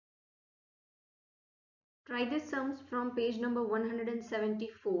Try this sums from page number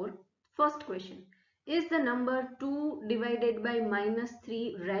 174. First question. Is the number 2 divided by minus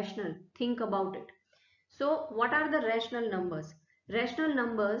 3 rational? Think about it. So what are the rational numbers? Rational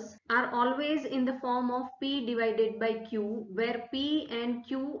numbers are always in the form of p divided by q, where p and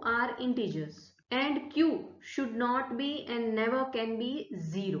q are integers. And q should not be and never can be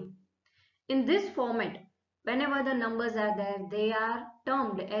 0. In this format, whenever the numbers are there, they are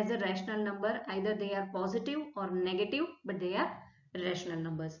termed as a rational number. Either they are positive or negative, but they are rational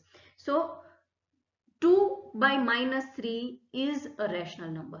numbers. So 2 by minus 3 is a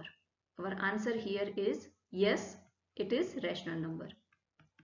rational number. Our answer here is yes, it is rational number.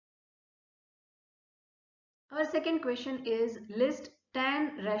 Our second question is list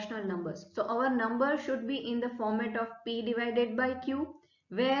 10 rational numbers. So our number should be in the format of p divided by q,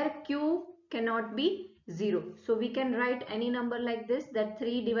 where q cannot be 0. So we can write any number like this, that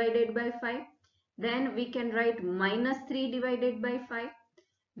 3 divided by 5. Then we can write minus 3 divided by 5.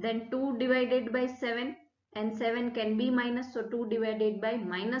 Then 2 divided by 7, and 7 can be minus, so 2 divided by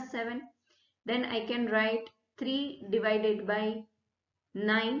minus 7. Then I can write 3 divided by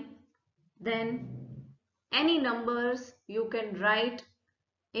 9. Then any numbers you can write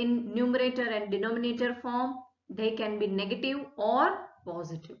in numerator and denominator form. They can be negative or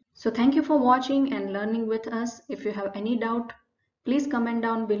positive. So thank you for watching and learning with us. If you have any doubt, please comment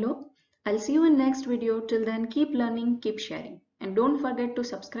down below. I'll see you in next video. Till then, keep learning, keep sharing, and don't forget to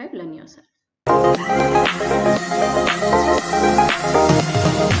subscribe, learn yourself.